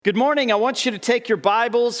Good morning. I want you to take your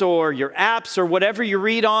Bibles or your apps or whatever you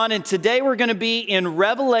read on, and today we're going to be in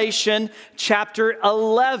Revelation chapter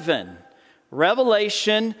 11.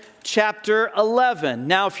 Revelation chapter 11.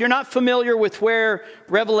 Now, if you're not familiar with where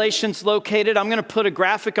Revelation's located, I'm going to put a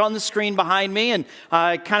graphic on the screen behind me and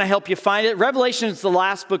kind of help you find it. Revelation is the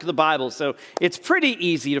last book of the Bible, so it's pretty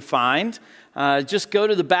easy to find. Just go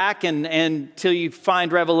to the back until you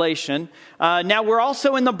find Revelation. Now, we're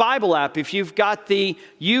also in the Bible app. If you've got the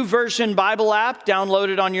YouVersion Bible app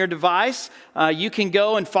downloaded on your device, you can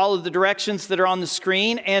go and follow the directions that are on the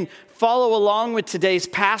screen and follow along with today's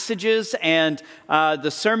passages and the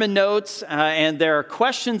sermon notes. And there are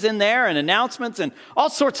questions in there and announcements and all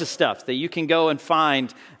sorts of stuff that you can go and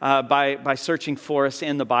find by searching for us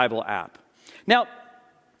in the Bible app. Now,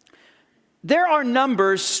 there are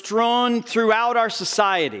numbers strewn throughout our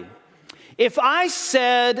society. If I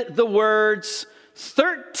said the words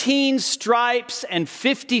 13 stripes and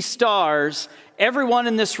 50 stars, everyone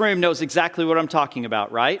in this room knows exactly what I'm talking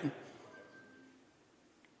about, right?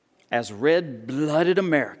 As red-blooded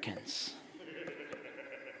Americans,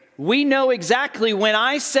 we know exactly when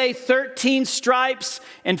I say 13 stripes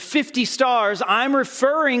and 50 stars, I'm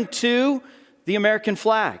referring to the American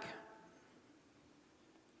flag.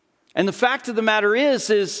 And the fact of the matter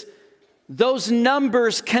is those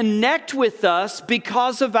numbers connect with us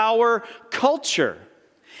because of our culture.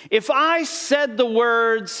 If I said the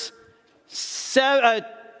words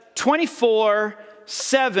 24,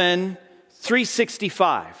 7,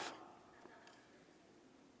 365,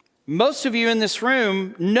 most of you in this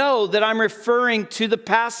room know that I'm referring to the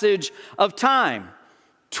passage of time.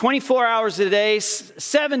 24 hours a day,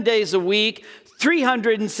 7 days a week,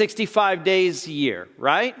 365 days a year,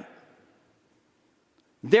 right?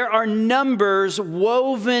 There are numbers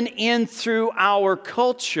woven in through our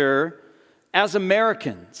culture as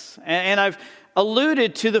Americans. And I've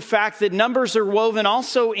alluded to the fact that numbers are woven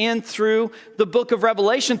also in through the book of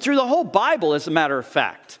Revelation, through the whole Bible, as a matter of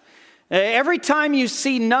fact. Every time you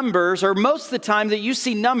see numbers, or most of the time that you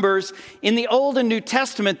see numbers in the Old and New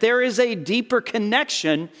Testament, there is a deeper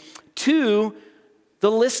connection to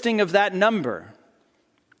the listing of that number.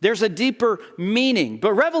 There's a deeper meaning.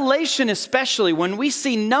 But Revelation especially, when we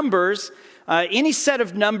see numbers, any set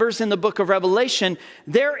of numbers in the book of Revelation,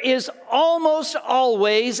 there is almost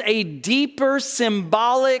always a deeper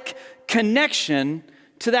symbolic connection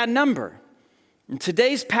to that number. In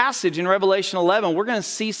today's passage in Revelation 11, we're going to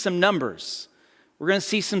see some numbers. We're going to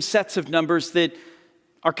see some sets of numbers that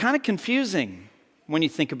are kind of confusing when you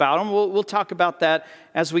think about them. We'll talk about that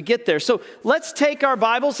as we get there. So let's take our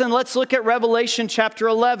Bibles and let's look at Revelation chapter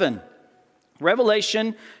 11.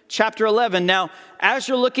 Revelation chapter 11. Now, as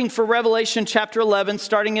you're looking for Revelation chapter 11,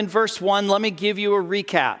 starting in verse 1, let me give you a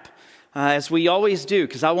recap, as we always do,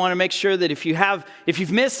 because I want to make sure that if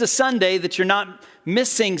you've missed a Sunday, that you're not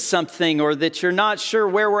missing something or that you're not sure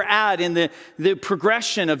where we're at in the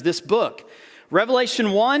progression of this book.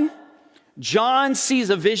 Revelation 1, John sees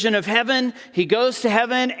a vision of heaven. He goes to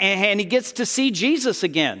heaven and he gets to see Jesus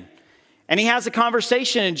again. And he has a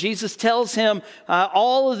conversation and Jesus tells him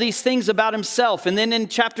all of these things about himself. And then in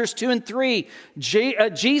chapters 2 and 3,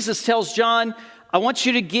 Jesus tells John, I want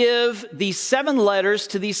you to give these 7 letters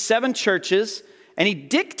to these 7 churches. And he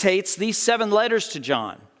dictates these 7 letters to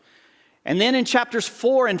John. And then in chapters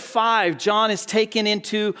 4 and 5, John is taken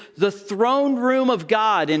into the throne room of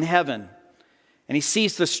God in heaven. And he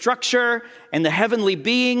sees the structure and the heavenly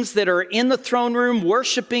beings that are in the throne room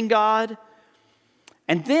worshiping God.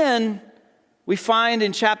 And then we find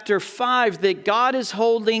in chapter 5 that God is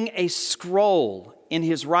holding a scroll in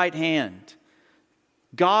his right hand.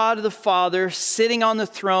 God the Father, sitting on the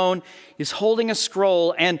throne, is holding a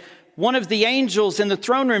scroll. And one of the angels in the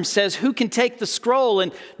throne room says, who can take the scroll?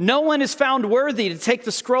 And no one is found worthy to take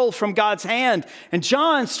the scroll from God's hand. And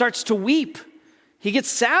John starts to weep. He gets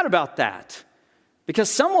sad about that, because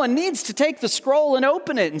someone needs to take the scroll and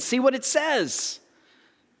open it and see what it says.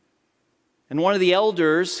 And one of the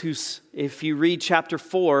elders, if you read chapter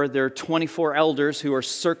 4, there are 24 elders who are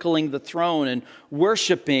circling the throne and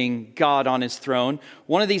worshiping God on his throne.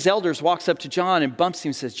 One of these elders walks up to John and bumps him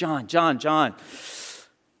and says, John,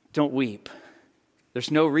 don't weep.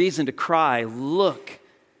 There's no reason to cry. Look.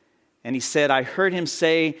 And he said, I heard him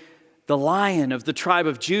say, the Lion of the tribe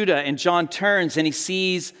of Judah. And John turns and he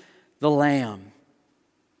sees the Lamb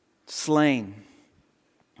slain,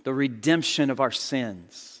 the redemption of our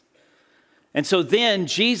sins. And so then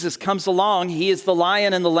Jesus comes along. He is the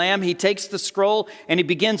lion and the lamb. He takes the scroll and he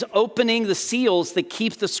begins opening the seals that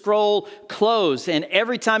keep the scroll closed. And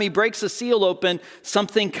every time he breaks a seal open,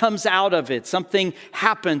 something comes out of it. Something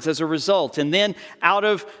happens as a result. And then out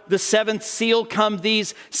of the seventh seal come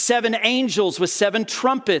these 7 angels with 7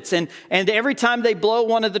 trumpets. And every time they blow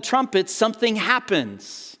one of the trumpets, something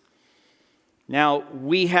happens. Now,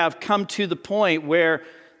 we have come to the point where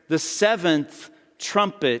the 7th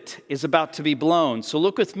trumpet is about to be blown. So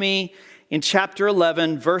look with me in chapter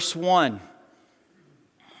 11, verse 1.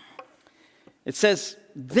 It says,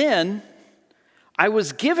 "Then I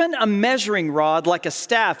was given a measuring rod like a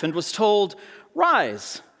staff and was told,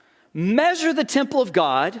 'Rise, measure the temple of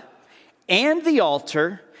God and the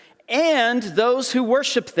altar and those who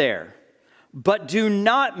worship there. But do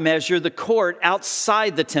not measure the court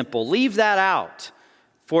outside the temple.' Leave that out.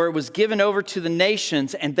 For it was given over to the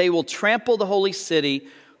nations, and they will trample the holy city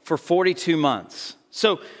for 42 months.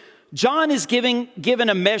 So John is given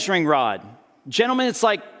a measuring rod. Gentlemen, it's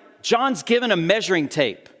like John's given a measuring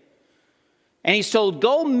tape. And he's told,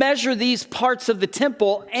 go measure these parts of the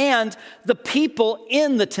temple and the people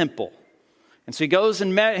in the temple. And so he goes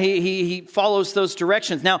and he follows those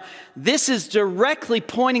directions. Now, this is directly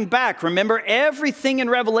pointing back. Remember, everything in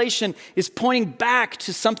Revelation is pointing back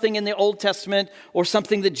to something in the Old Testament or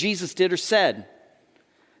something that Jesus did or said.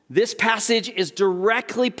 This passage is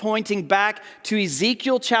directly pointing back to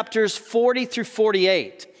Ezekiel chapters 40 through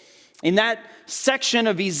 48. In that section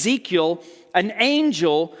of Ezekiel, an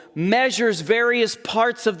angel measures various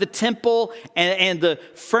parts of the temple and the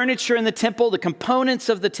furniture in the temple, the components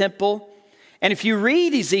of the temple. And if you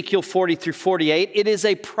read Ezekiel 40 through 48, it is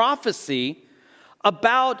a prophecy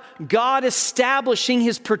about God establishing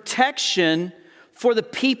his protection for the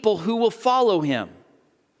people who will follow him.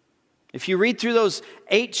 If you read through those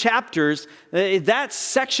 8 chapters, that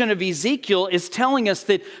section of Ezekiel is telling us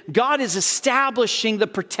that God is establishing the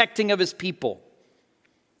protecting of his people.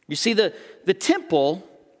 You see, the temple,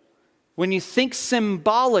 when you think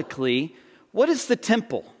symbolically, what is the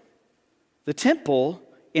temple? The temple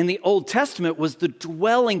in the Old Testament was the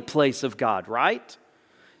dwelling place of God, right?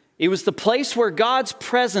 It was the place where God's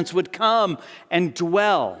presence would come and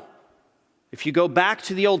dwell. If you go back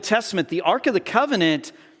to the Old Testament, the Ark of the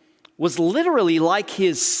Covenant was literally like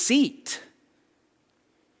his seat.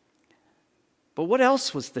 But what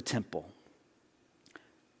else was the temple?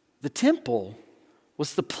 The temple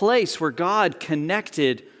was the place where God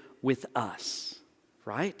connected with us,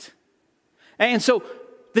 right? And so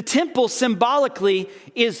the temple symbolically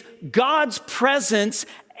is God's presence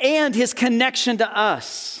and his connection to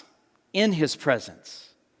us in his presence.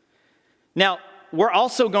 Now, we're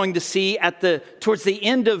also going to see towards the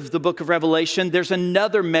end of the book of Revelation, there's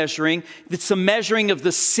another measuring. It's a measuring of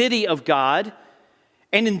the city of God.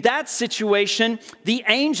 And in that situation, the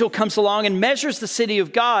angel comes along and measures the city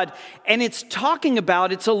of God. And it's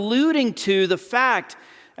alluding to the fact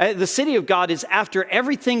the city of God is after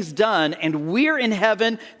everything's done and we're in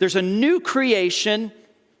heaven. There's a new creation.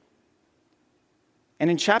 And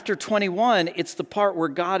in chapter 21, it's the part where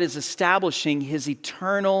God is establishing his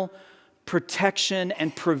eternal protection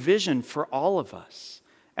and provision for all of us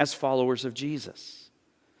as followers of Jesus.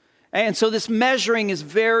 And so this measuring is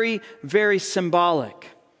very, very symbolic.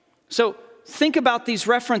 So think about these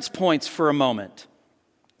reference points for a moment.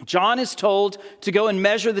 John is told to go and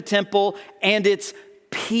measure the temple and its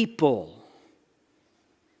people.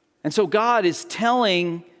 And so God is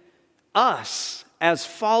telling us as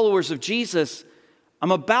followers of Jesus,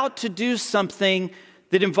 I'm about to do something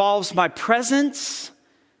that involves my presence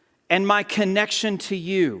and my connection to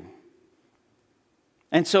you.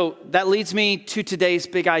 And so that leads me to today's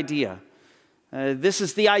big idea. This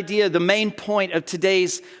is the idea, the main point of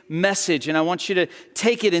today's message, and I want you to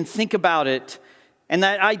take it and think about it. And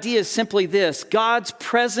that idea is simply this: God's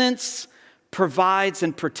presence provides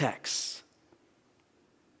and protects.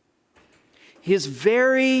 His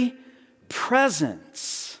very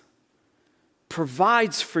presence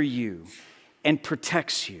provides for you and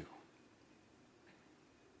protects you.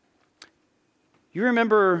 You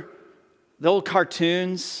remember the old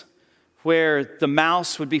cartoons where the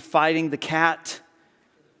mouse would be fighting the cat,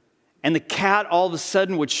 and the cat all of a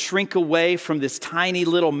sudden would shrink away from this tiny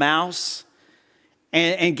little mouse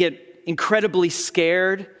and get incredibly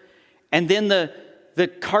scared? And then the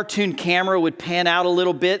cartoon camera would pan out a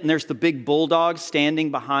little bit, and there's the big bulldog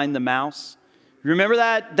standing behind the mouse. Remember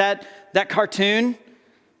that cartoon?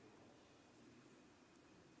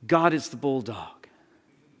 God is the bulldog.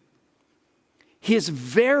 His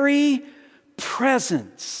very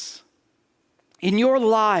presence in your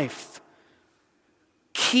life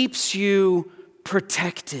keeps you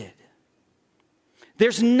protected.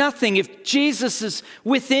 There's nothing, if Jesus is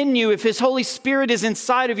within you, if his Holy Spirit is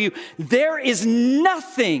inside of you, there is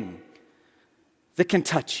nothing that can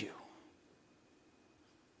touch you.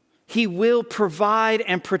 He will provide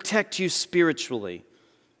and protect you spiritually.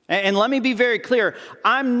 And let me be very clear.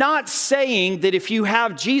 I'm not saying that if you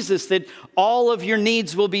have Jesus that all of your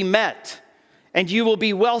needs will be met and you will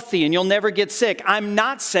be wealthy and you'll never get sick. I'm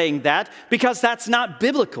not saying that because that's not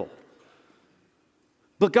biblical.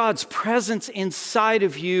 But God's presence inside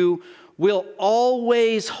of you will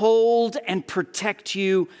always hold and protect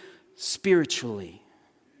you spiritually.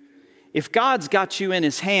 If God's got you in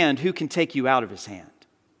his hand, who can take you out of his hand?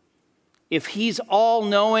 If he's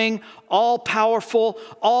all-knowing, all-powerful,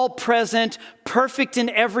 all-present, perfect in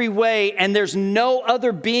every way, and there's no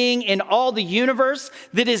other being in all the universe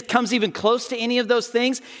that comes even close to any of those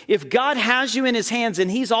things, if God has you in his hands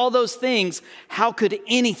and he's all those things, how could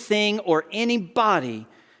anything or anybody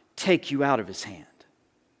take you out of his hand?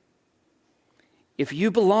 If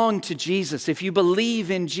you belong to Jesus, if you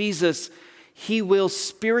believe in Jesus, he will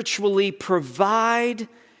spiritually provide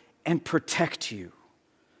and protect you.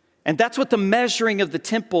 And that's what the measuring of the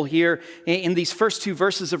temple here in these first two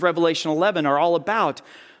verses of Revelation 11 are all about.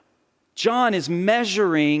 John is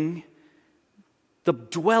measuring the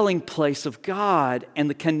dwelling place of God and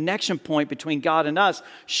the connection point between God and us,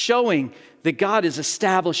 showing that God is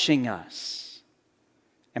establishing us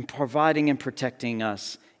and providing and protecting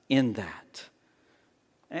us in that.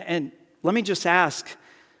 And let me just ask,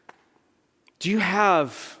 do you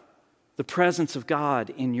have the presence of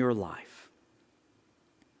God in your life?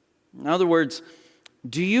 In other words,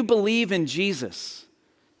 do you believe in Jesus?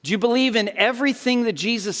 Do you believe in everything that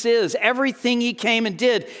Jesus is, everything he came and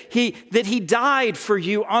did, that he died for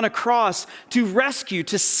you on a cross to rescue,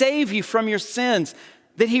 to save you from your sins,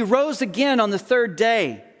 that he rose again on the third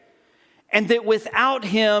day, and that without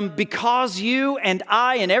him, because you and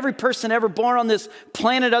I and every person ever born on this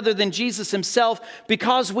planet other than Jesus himself,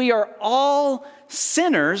 because we are all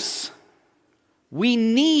sinners, we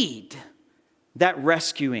need that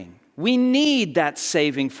rescuing. We need that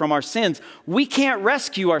saving from our sins. We can't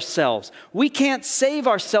rescue ourselves. We can't save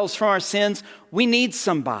ourselves from our sins. We need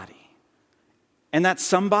somebody. And that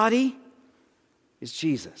somebody is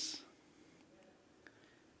Jesus.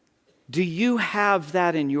 Do you have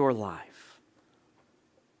that in your life?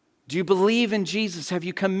 Do you believe in Jesus? Have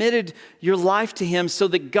you committed your life to him so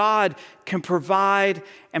that God can provide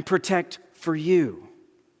and protect for you?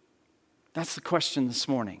 That's the question this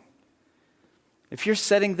morning. If you're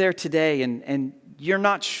sitting there today and you're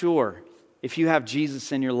not sure if you have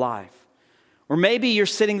Jesus in your life, or maybe you're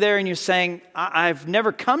sitting there and you're saying, I've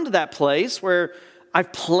never come to that place where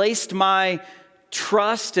I've placed my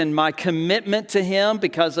trust and my commitment to him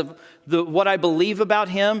because of what I believe about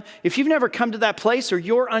him. If you've never come to that place or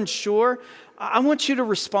you're unsure, I want you to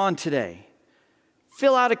respond today.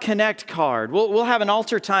 Fill out a Connect card. We'll have an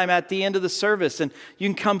altar time at the end of the service, and you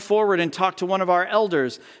can come forward and talk to one of our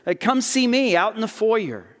elders. Come see me out in the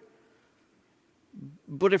foyer.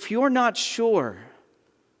 But if you're not sure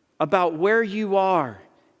about where you are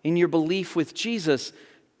in your belief with Jesus,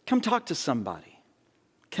 come talk to somebody.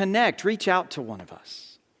 Connect, reach out to one of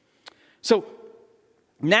us. So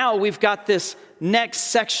now we've got this next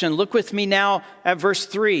section. Look with me now at verse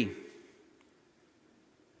 3.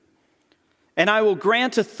 And I will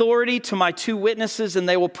grant authority to my 2 witnesses, and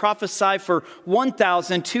they will prophesy for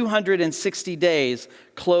 1,260 days,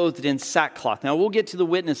 clothed in sackcloth. Now, we'll get to the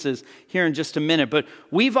witnesses here in just a minute, but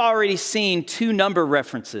we've already seen 2 number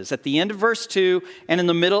references at the end of verse 2 and in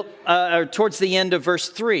the middle, towards the end of verse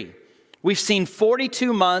 3. We've seen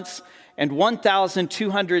 42 months and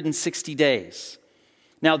 1,260 days.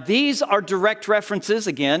 Now, these are direct references,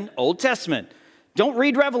 again, Old Testament. Don't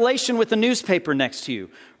read Revelation with a newspaper next to you.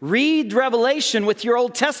 Read Revelation with your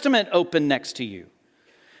Old Testament open next to you.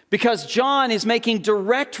 Because John is making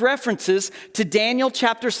direct references to Daniel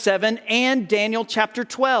chapter 7 and Daniel chapter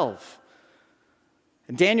 12.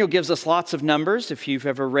 And Daniel gives us lots of numbers if you've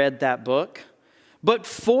ever read that book. But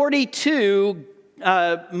 42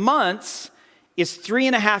 months is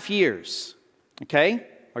 3.5 years. Okay?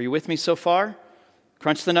 Are you with me so far?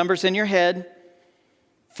 Crunch the numbers in your head.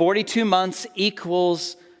 42 months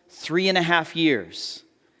equals 3.5 years.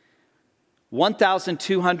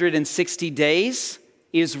 1,260 days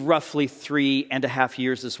is roughly 3.5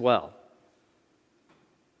 years as well.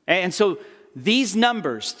 And so these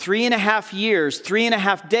numbers, 3.5 years,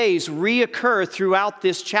 3.5 days, reoccur throughout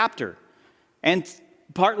this chapter and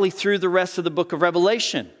partly through the rest of the book of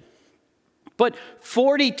Revelation. But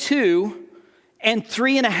 42 and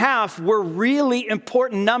 3.5 were really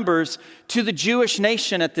important numbers to the Jewish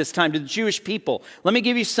nation at this time, to the Jewish people. Let me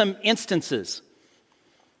give you some instances.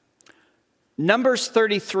 Numbers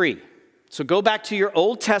 33. So go back to your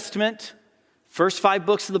Old Testament. First 5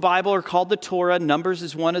 books of the Bible are called the Torah. Numbers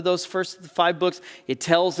is one of those first 5 books. It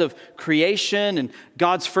tells of creation and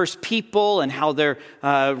God's first people and how they're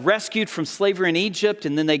rescued from slavery in Egypt,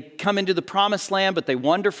 and then they come into the promised land, but they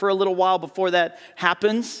wander for a little while before that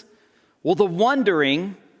happens. Well, the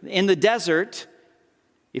wandering in the desert,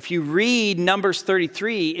 if you read Numbers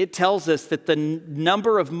 33, it tells us that the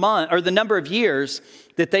number of months, or the number of years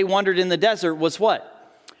that they wandered in the desert was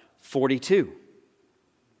what? 42.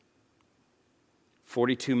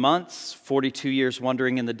 42 months, 42 years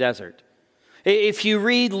wandering in the desert. If you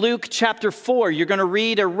read Luke chapter 4, you're going to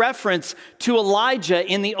read a reference to Elijah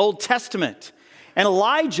in the Old Testament. And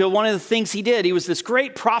Elijah, one of the things he did, he was this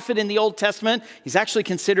great prophet in the Old Testament. He's actually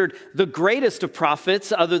considered the greatest of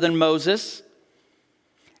prophets other than Moses.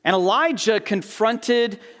 And Elijah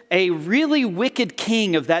confronted a really wicked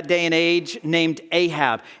king of that day and age named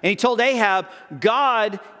Ahab. And he told Ahab,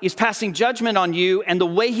 God is passing judgment on you, and the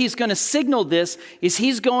way he's going to signal this is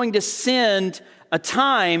he's going to send a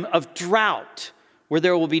time of drought where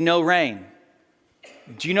there will be no rain.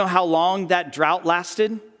 Do you know how long that drought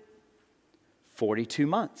lasted? 42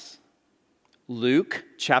 months. Luke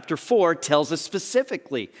chapter 4 tells us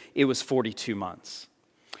specifically it was 42 months.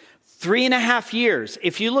 3.5 years.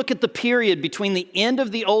 If you look at the period between the end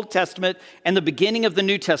of the Old Testament and the beginning of the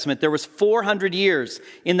New Testament, there was 400 years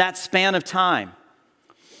in that span of time.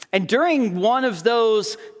 And during one of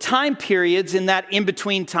those time periods, in that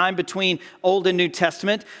in-between time between Old and New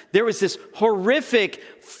Testament, there was this horrific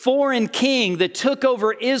foreign king that took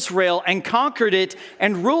over Israel and conquered it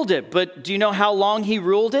and ruled it. But do you know how long he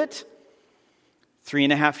ruled it?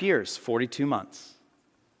 3.5 years, 42 months.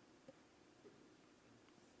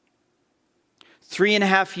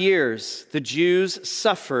 3.5 years, the Jews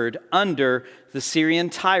suffered under the Syrian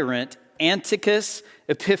tyrant Antiochus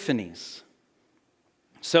Epiphanes.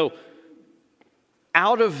 So,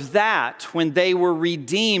 out of that, when they were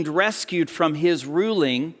redeemed, rescued from his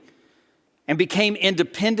ruling, and became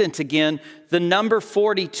independent again, the number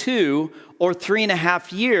 42, or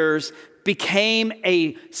 3.5 years, became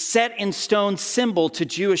a set-in-stone symbol to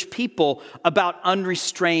Jewish people about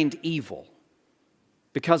unrestrained evil,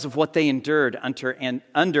 because of what they endured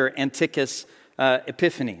under Antiochus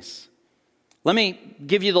Epiphanes. Let me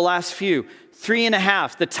give you the last few.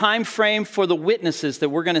 3.5, the time frame for the witnesses that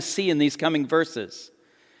we're going to see in these coming verses.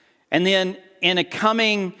 And then in a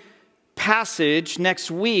coming passage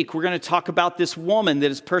next week, we're going to talk about this woman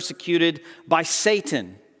that is persecuted by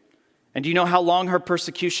Satan. And do you know how long her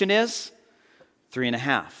persecution is?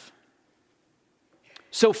 3.5.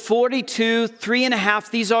 So 42,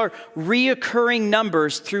 3.5, these are reoccurring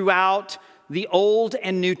numbers throughout the Old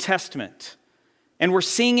and New Testament. And we're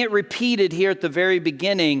seeing it repeated here at the very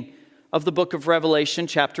beginning of the book of Revelation,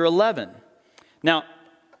 chapter 11. Now,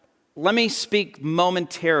 let me speak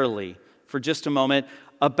momentarily, for just a moment,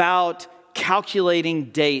 about calculating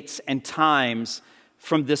dates and times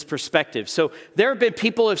from this perspective. So there have been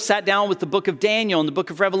people who have sat down with the book of Daniel and the book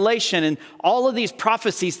of Revelation and all of these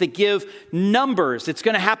prophecies that give numbers. It's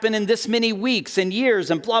going to happen in this many weeks and years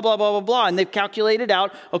and blah, blah, blah, blah, blah. And they've calculated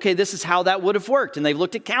out, okay, this is how that would have worked. And they've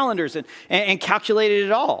looked at calendars and calculated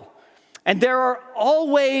it all. And there are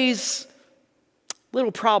always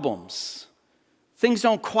little problems. Things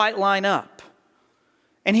don't quite line up.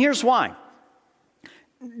 And here's why.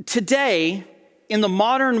 Today, in the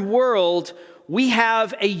modern world, we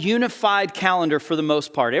have a unified calendar for the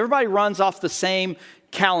most part. Everybody runs off the same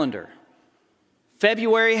calendar.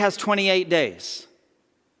 February has 28 days,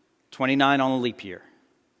 29 on a leap year.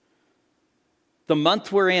 The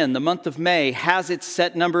month we're in, the month of May, has its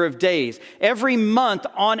set number of days. Every month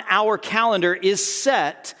on our calendar is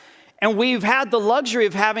set, and we've had the luxury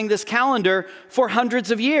of having this calendar for hundreds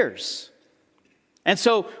of years. And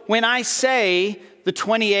so when I say the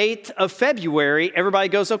 28th of February, everybody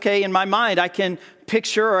goes, okay, in my mind, I can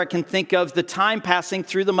picture or I can think of the time passing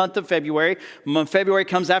through the month of February. February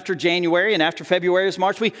comes after January, and after February is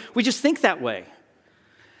March. We just think that way.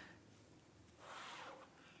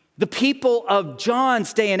 The people of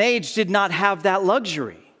John's day and age did not have that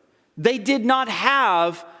luxury. They did not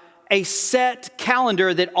have a set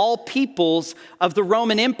calendar that all peoples of the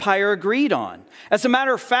Roman Empire agreed on. As a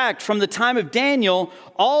matter of fact, from the time of Daniel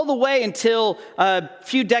all the way until a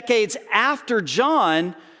few decades after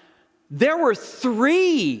John, there were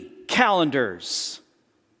 3 calendars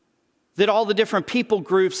that all the different people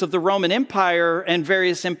groups of the Roman Empire and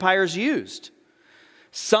various empires used.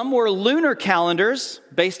 Some were lunar calendars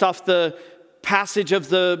based off the passage of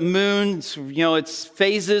the moon, its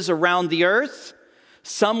phases around the earth.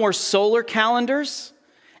 Some were solar calendars,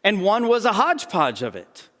 and one was a hodgepodge of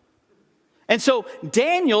it. And so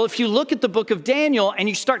Daniel, if you look at the book of Daniel and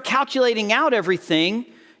you start calculating out everything,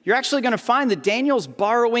 you're actually going to find that Daniel's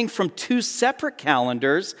borrowing from two separate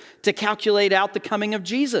calendars to calculate out the coming of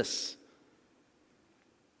Jesus.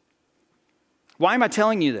 Why am I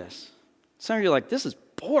telling you this? Some of you are like, this is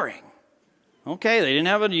boring. Okay, they didn't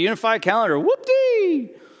have a unified calendar. Whoop-dee!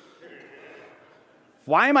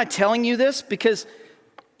 Why am I telling you this? Because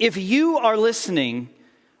if you are listening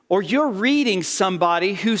or you're reading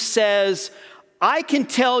somebody who says, I can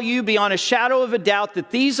tell you beyond a shadow of a doubt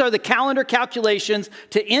that these are the calendar calculations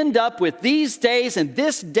to end up with these days and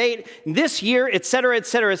this date, and this year, et cetera, et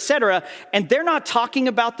cetera, et cetera, and they're not talking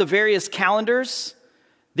about the various calendars,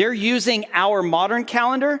 they're using our modern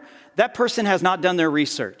calendar, that person has not done their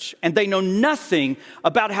research, and they know nothing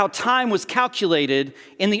about how time was calculated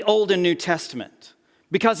in the Old and New Testament,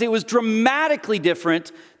 because it was dramatically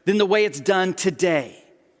different than the way it's done today.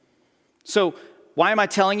 So why am I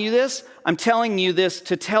telling you this? I'm telling you this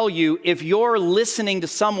to tell you, if you're listening to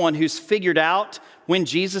someone who's figured out when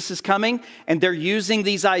Jesus is coming and they're using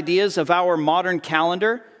these ideas of our modern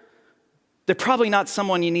calendar, they're probably not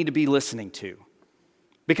someone you need to be listening to,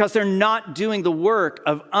 because they're not doing the work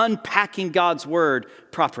of unpacking God's word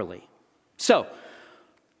properly. So,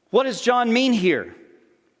 what does John mean here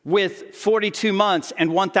with 42 months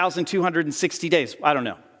and 1,260 days? I don't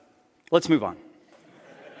know. Let's move on.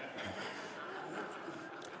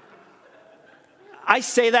 I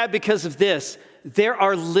say that because of this. There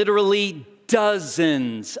are literally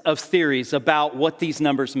dozens of theories about what these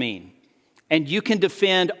numbers mean, and you can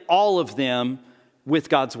defend all of them with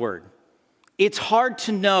God's word. It's hard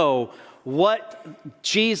to know what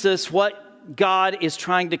God is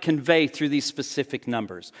trying to convey through these specific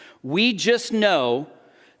numbers. We just know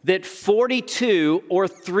that 42 or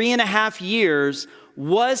 3.5 years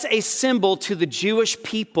was a symbol to the Jewish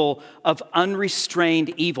people of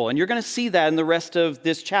unrestrained evil. And you're going to see that in the rest of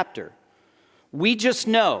this chapter. We just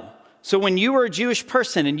know. So when you were a Jewish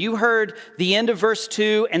person and you heard the end of verse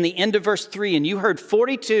 2 and the end of verse 3, and you heard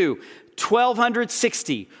 42,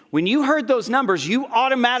 1,260, when you heard those numbers, you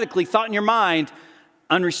automatically thought in your mind,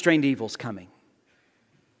 unrestrained evil's coming.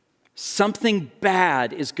 Something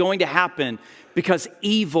bad is going to happen because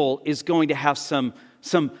evil is going to have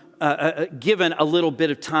given a little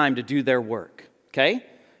bit of time to do their work, okay?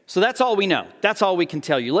 So that's all we know. That's all we can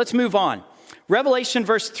tell you. Let's move on. Revelation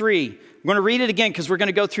verse 3. I'm going to read it again because we're going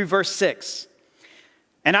to go through verse 6.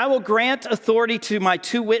 And I will grant authority to my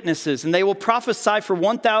two witnesses, and they will prophesy for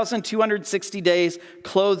 1,260 days,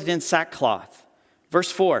 clothed in sackcloth.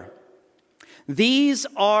 Verse 4. These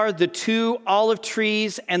are the two olive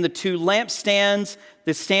trees and the two lampstands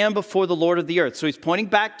that stand before the Lord of the earth. So he's pointing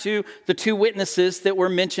back to the two witnesses that were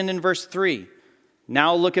mentioned in verse 3.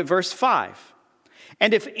 Now look at verse 5.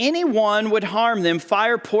 And if anyone would harm them,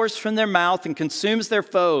 fire pours from their mouth and consumes their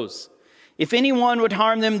foes. If anyone would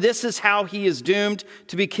harm them, this is how he is doomed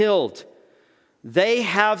to be killed. They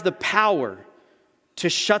have the power to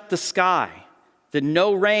shut the sky, that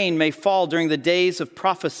no rain may fall during the days of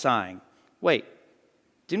prophesying. Wait,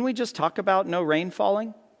 didn't we just talk about no rain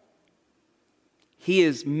falling? He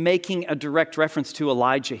is making a direct reference to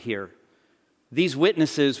Elijah here. These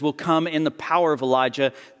witnesses will come in the power of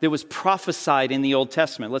Elijah that was prophesied in the Old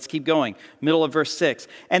Testament. Let's keep going. Middle of verse 6.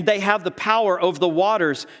 And they have the power over the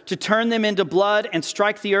waters to turn them into blood and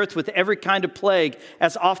strike the earth with every kind of plague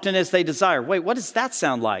as often as they desire. Wait, what does that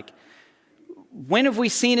sound like? When have we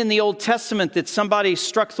seen in the Old Testament that somebody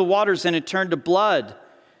struck the waters and it turned to blood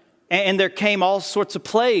and there came all sorts of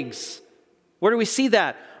plagues? Where do we see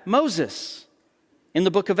that? Moses in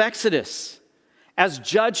the book of Exodus, as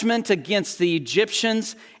judgment against the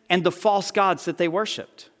Egyptians and the false gods that they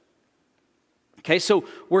worshiped. Okay, so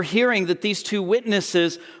we're hearing that these two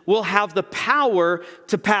witnesses will have the power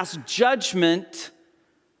to pass judgment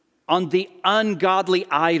on the ungodly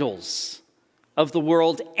idols of the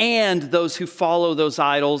world and those who follow those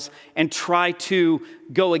idols and try to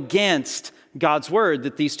go against God's word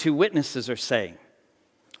that these two witnesses are saying.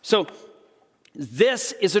 So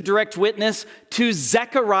this is a direct witness to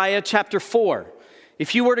Zechariah chapter 4.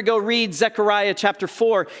 If you were to go read Zechariah chapter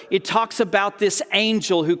 4, it talks about this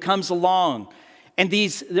angel who comes along. And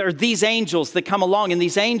these angels that come along, and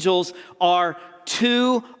these angels are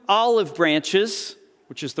two olive branches,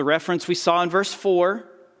 which is the reference we saw in verse 4,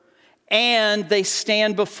 and they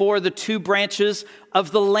stand before the two branches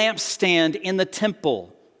of the lampstand in the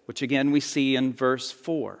temple, which again we see in verse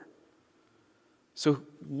 4. So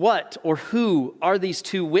what or who are these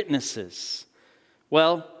two witnesses?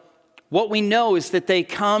 Well, what we know is that they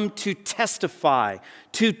come to testify,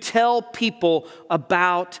 to tell people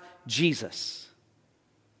about Jesus.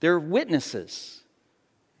 They're witnesses.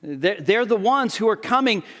 They're the ones who are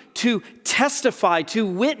coming to testify, to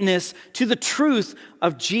witness to the truth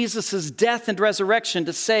of Jesus' death and resurrection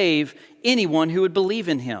to save anyone who would believe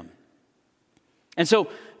in him. And so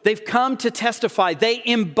they've come to testify. They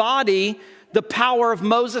embody the power of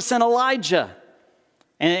Moses and Elijah.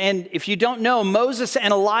 And if you don't know, Moses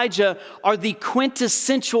and Elijah are the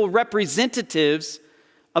quintessential representatives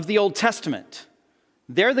of the Old Testament.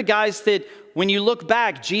 They're the guys that, when you look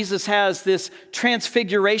back, Jesus has this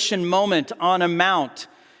transfiguration moment on a mount.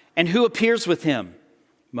 And who appears with him?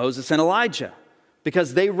 Moses and Elijah,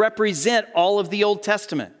 because they represent all of the Old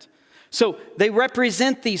Testament. So they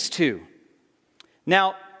represent these two.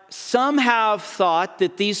 Now, some have thought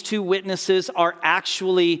that these two witnesses are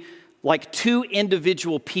actually like two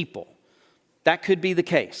individual people. That could be the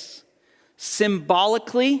case.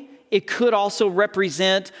 Symbolically, it could also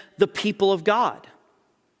represent the people of God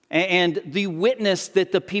and the witness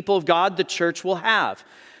that the people of God, the church, will have.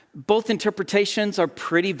 Both interpretations are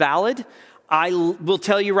pretty valid. I will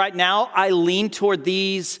tell you right now, I lean toward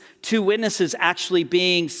these two witnesses actually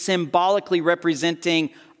being symbolically representing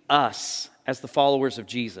us as the followers of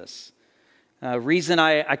Jesus. Reason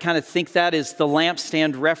I kind of think that is the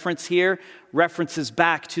lampstand reference here references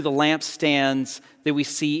back to the lampstands that we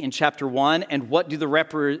see in chapter 1. And what do the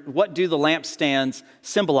lampstands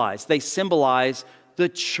symbolize? They symbolize the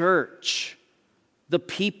church, the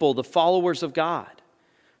people, the followers of God.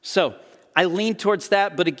 So I lean towards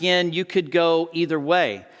that, but again, you could go either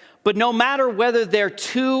way. But no matter whether they're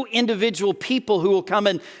two individual people who will come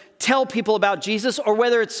and tell people about Jesus, or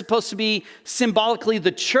whether it's supposed to be symbolically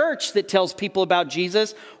the church that tells people about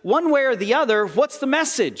Jesus, one way or the other, what's the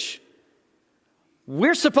message?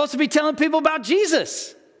 We're supposed to be telling people about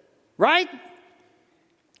Jesus, right?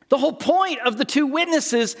 The whole point of the two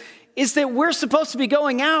witnesses is that we're supposed to be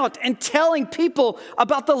going out and telling people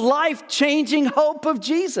about the life-changing hope of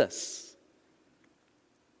Jesus.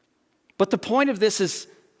 But the point of this is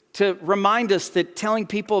to remind us that telling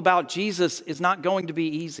people about Jesus is not going to be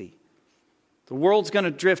easy. The world's going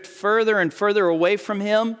to drift further and further away from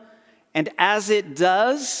him, and as it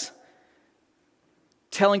does,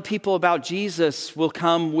 telling people about Jesus will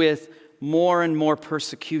come with more and more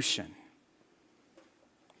persecution.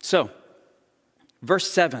 So, verse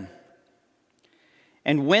 7,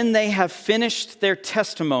 and when they have finished their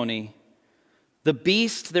testimony, the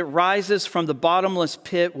beast that rises from the bottomless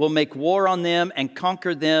pit will make war on them and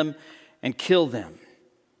conquer them and kill them.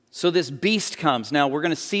 So this beast comes. Now, we're going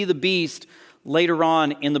to see the beast later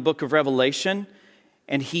on in the book of Revelation,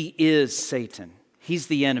 and he is Satan. He's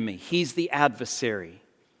the enemy. He's the adversary.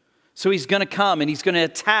 So he's going to come and he's going to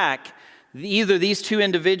attack either these two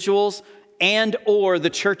individuals and or the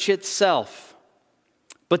church itself.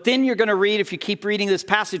 But then you're going to read, if you keep reading this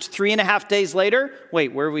passage, 3.5 days later.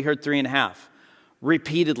 Wait, where have we heard 3.5?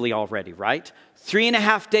 Repeatedly already, right?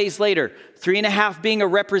 3.5 days later, 3.5 being a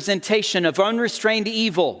representation of unrestrained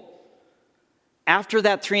evil. After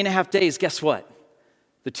that 3.5 days, guess what?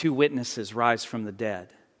 The two witnesses rise from the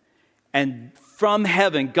dead. And from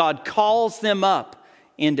heaven, God calls them up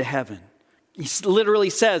into heaven. He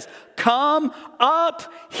literally says, "Come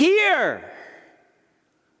up here."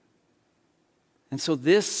 And so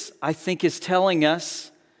this, I think, is telling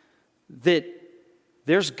us that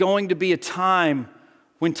there's going to be a time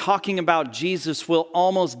when talking about Jesus will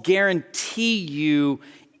almost guarantee you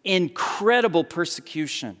incredible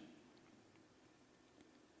persecution.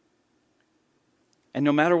 And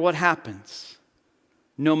no matter what happens,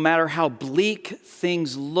 no matter how bleak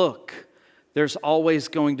things look, there's always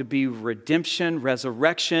going to be redemption,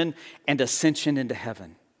 resurrection, and ascension into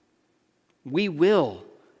heaven. We will,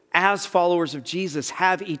 as followers of Jesus,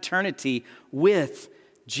 have eternity with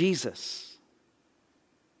Jesus.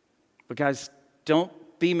 But guys, don't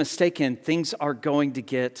be mistaken. Things are going to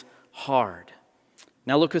get hard.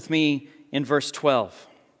 Now look with me in verse 12.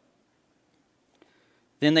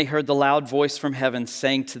 Then they heard the loud voice from heaven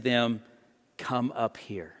saying to them, "Come up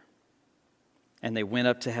here." And they went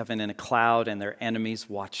up to heaven in a cloud, and their enemies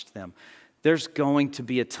watched them. There's going to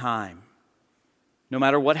be a time, no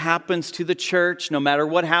matter what happens to the church, no matter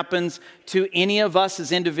what happens to any of us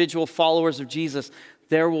as individual followers of Jesus,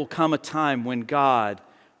 there will come a time when God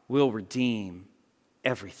will redeem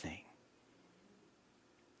everything.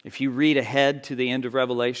 If you read ahead to the end of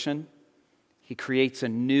Revelation, he creates a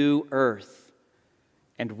new earth,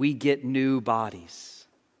 and we get new bodies,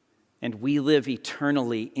 and we live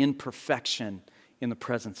eternally in perfection in the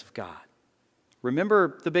presence of God.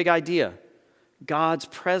 Remember the big idea. God's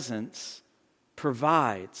presence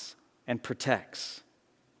provides and protects.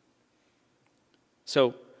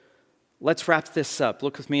 So let's wrap this up.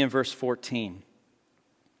 Look with me in verse 14.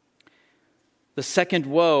 the second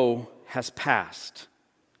woe has passed.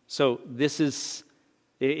 So this is,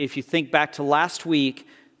 if you think back to last week,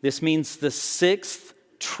 this means the sixth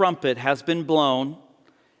trumpet has been blown,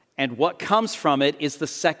 and what comes from it is the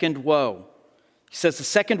second woe. He says the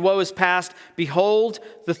second woe is past. Behold,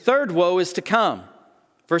 the third woe is to come.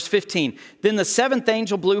 Verse 15, then the seventh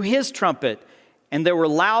angel blew his trumpet, and there were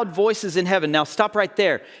loud voices in heaven. Now stop right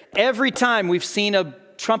there. Every time we've seen a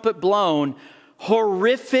trumpet blown,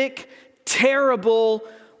 horrific, terrible,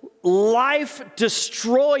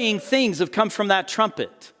 life-destroying things have come from that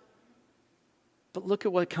trumpet. But look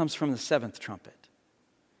at what comes from the seventh trumpet.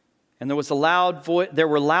 And there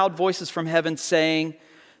were loud voices from heaven saying,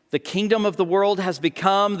 the kingdom of the world has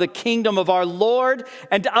become the kingdom of our Lord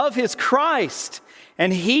and of his Christ,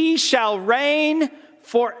 and he shall reign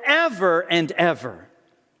forever and ever.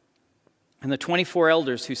 And the 24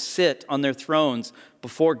 elders who sit on their thrones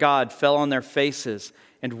before God fell on their faces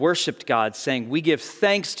and worshiped God, saying, we give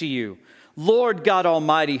thanks to you, Lord God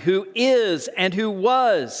Almighty, who is and who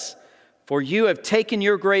was, for you have taken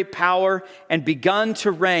your great power and begun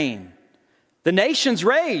to reign. The nations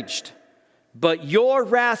raged, but your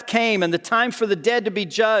wrath came, and the time for the dead to be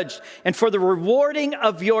judged, and for the rewarding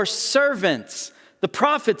of your servants, the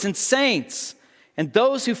prophets and saints, and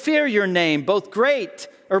those who fear your name, both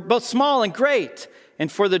small and great,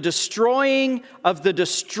 and for the destroying of the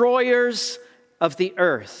destroyers of the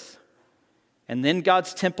earth. And then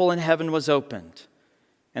God's temple in heaven was opened,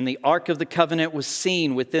 and the ark of the covenant was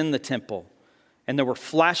seen within the temple. And there were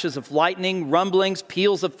flashes of lightning, rumblings,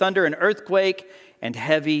 peals of thunder, an earthquake, and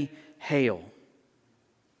heavy hail.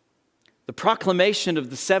 The proclamation of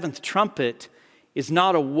the seventh trumpet is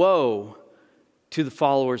not a woe to the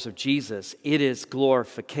followers of Jesus. It is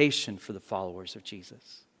glorification for the followers of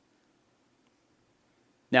Jesus.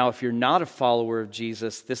 Now, if you're not a follower of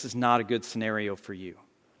Jesus, this is not a good scenario for you,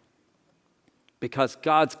 because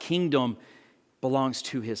God's kingdom belongs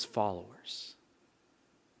to his followers.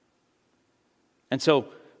 And so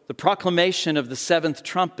the proclamation of the seventh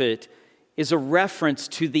trumpet is a reference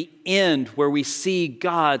to the end, where we see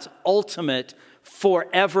God's ultimate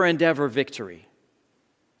forever and ever victory.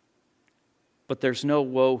 But there's no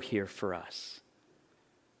woe here for us,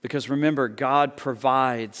 because remember, God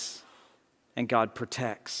provides and God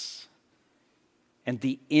protects. And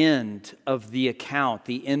the end of the account,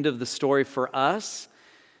 the end of the story for us,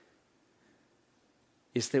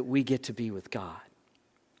 is that we get to be with God.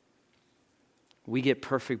 We get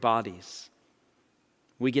perfect bodies.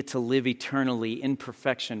 We get to live eternally in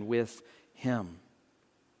perfection with him.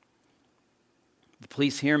 But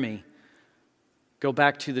please hear me. Go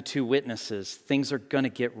back to the two witnesses. Things are going to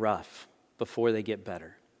get rough before they get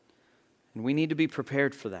better. And we need to be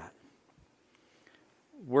prepared for that.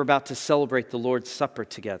 We're about to celebrate the Lord's Supper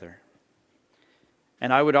together.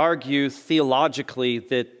 And I would argue theologically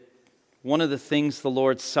that one of the things the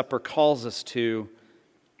Lord's Supper calls us to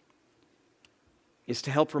is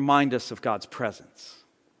to help remind us of God's presence.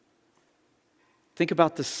 Think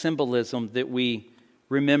about the symbolism that we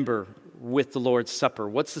remember with the Lord's Supper.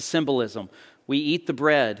 What's the symbolism? We eat the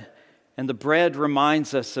bread, and the bread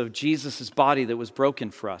reminds us of Jesus' body that was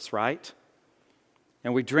broken for us, right?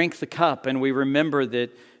 And we drink the cup, and we remember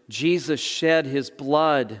that Jesus shed his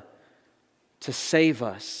blood to save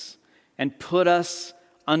us and put us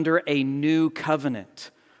under a new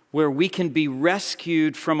covenant where we can be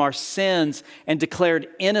rescued from our sins and declared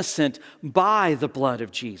innocent by the blood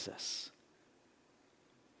of Jesus.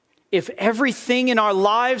 If everything in our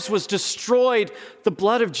lives was destroyed, the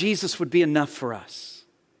blood of Jesus would be enough for us.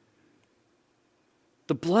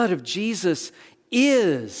 The blood of Jesus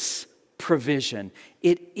is provision.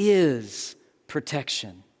 It is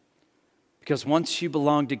protection. Because once you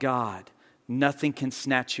belong to God, nothing can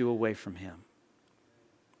snatch you away from him.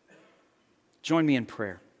 Join me in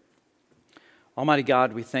prayer. Almighty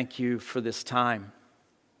God, we thank you for this time.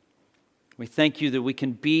 We thank you that we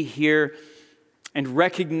can be here and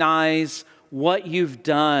recognize what you've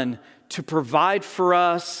done to provide for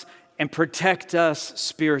us and protect us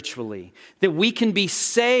spiritually, that we can be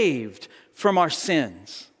saved from our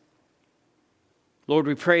sins. Lord,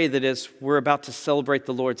 we pray that as we're about to celebrate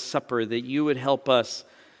the Lord's Supper, that you would help us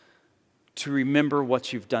to remember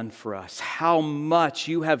what you've done for us, how much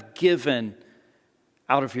you have given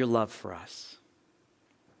out of your love for us.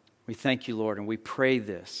 We thank you, Lord, and we pray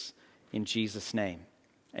this in Jesus' name.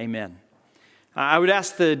 Amen. I would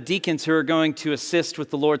ask the deacons who are going to assist with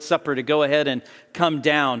the Lord's Supper to go ahead and come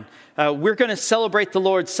down. We're going to celebrate the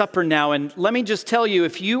Lord's Supper now, and let me just tell you,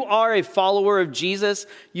 if you are a follower of Jesus,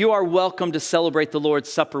 you are welcome to celebrate the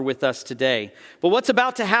Lord's Supper with us today. But what's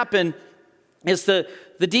about to happen is the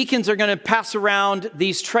the deacons are going to pass around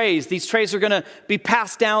these trays. These trays are going to be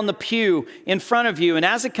passed down the pew in front of you. And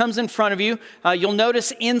as it comes in front of you, you'll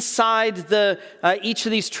notice inside each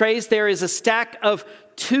of these trays, there is a stack of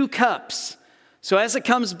 2 cups. So as it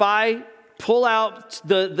comes by, pull out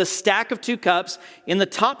the stack of 2 cups. In the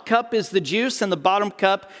top cup is the juice, and the bottom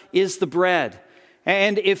cup is the bread.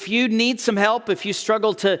 And if you need some help, if you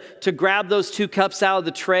struggle to grab those 2 cups out of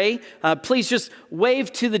the tray, please just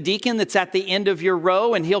wave to the deacon that's at the end of your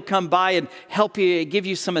row, and he'll come by and help you, give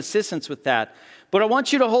you some assistance with that. But I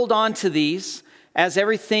want you to hold on to these as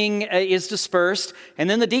everything is dispersed. And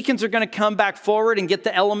then the deacons are going to come back forward and get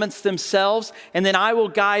the elements themselves. And then I will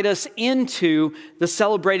guide us into the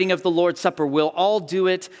celebrating of the Lord's Supper. We'll all do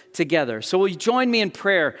it together. So will you join me in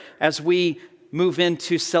prayer as we move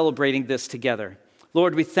into celebrating this together?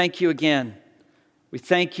 Lord, we thank you again. We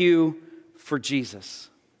thank you for Jesus.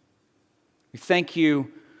 We thank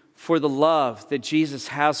you for the love that Jesus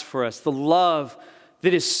has for us, the love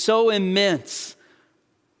that is so immense,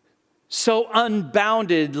 so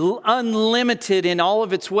unbounded, unlimited in all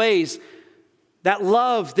of its ways, that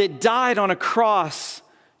love that died on a cross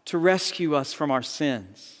to rescue us from our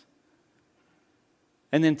sins.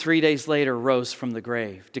 And then 3 days later rose from the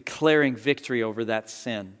grave, declaring victory over that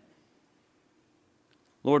sin.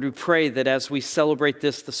 Lord, we pray that as we celebrate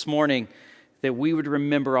this morning, that we would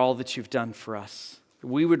remember all that you've done for us.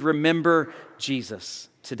 We would remember Jesus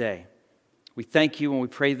today. We thank you and we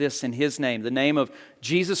pray this in his name, the name of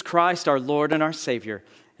Jesus Christ, our Lord and our Savior.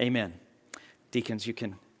 Amen. Deacons, you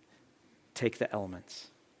can take the elements.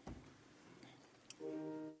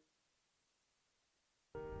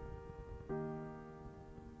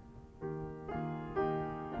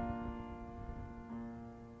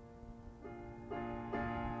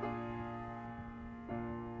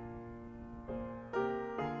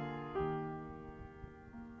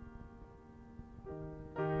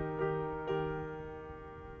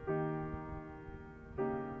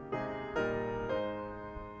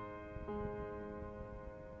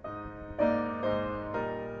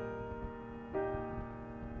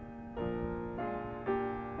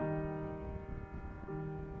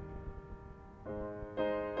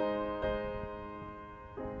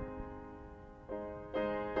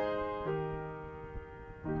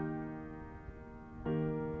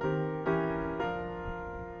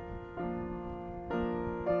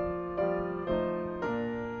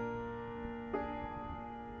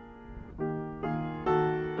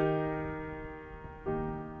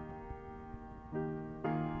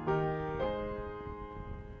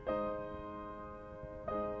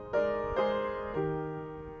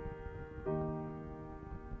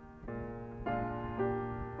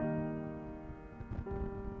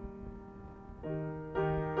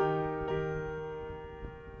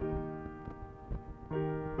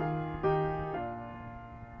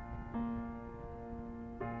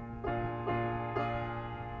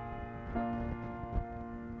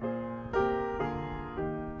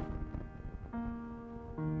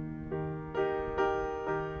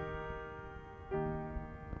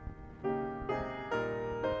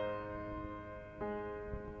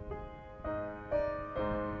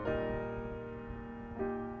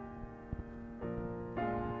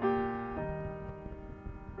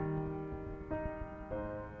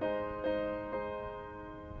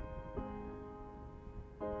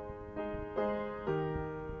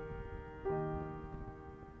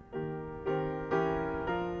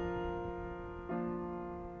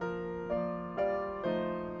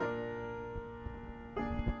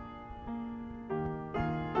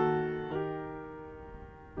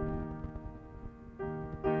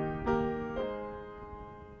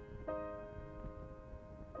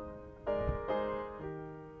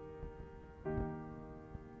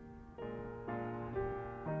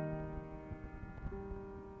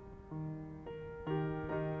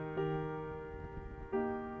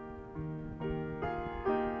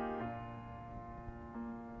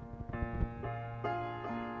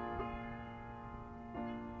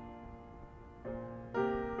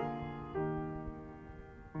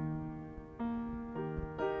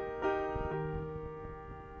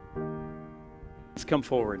 Let's come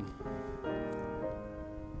forward.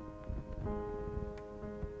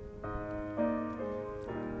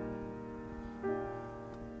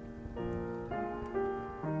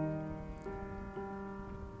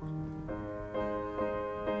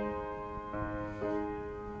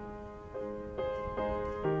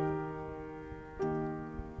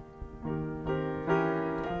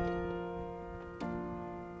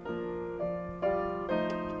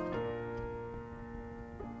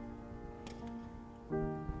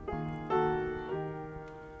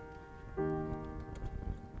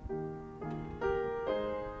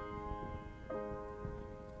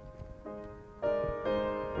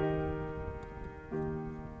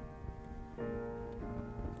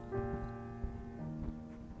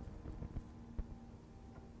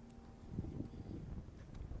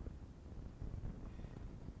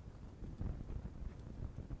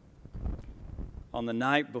 on the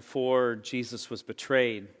night before Jesus was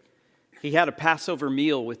betrayed, he had a Passover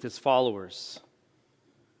meal with his followers.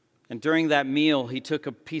 And during that meal, he took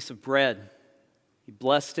a piece of bread. He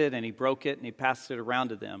blessed it and he broke it and he passed it around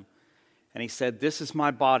to them. And he said, "This is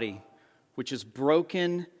my body, which is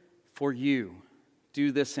broken for you.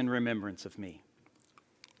 Do this in remembrance of me."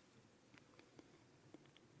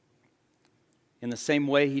 In the same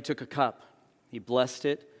way, he took a cup. He blessed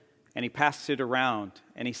it and he passed it around.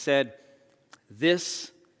 And he said,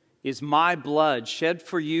 "This is my blood shed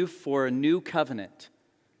for you for a new covenant.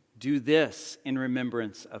 Do this in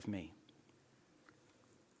remembrance of me."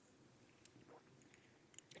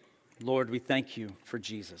 Lord, we thank you for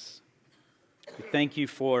Jesus. We thank you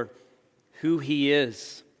for who he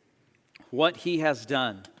is, what he has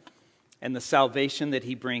done, and the salvation that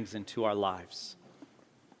he brings into our lives.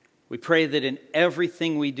 We pray that in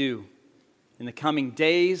everything we do, in the coming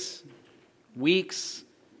days, weeks,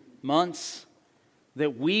 months,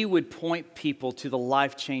 that we would point people to the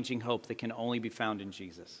life-changing hope that can only be found in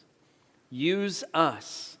Jesus. Use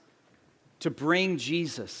us to bring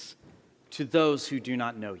Jesus to those who do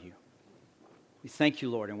not know you. We thank you,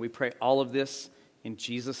 Lord, and we pray all of this in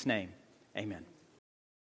Jesus' name. Amen.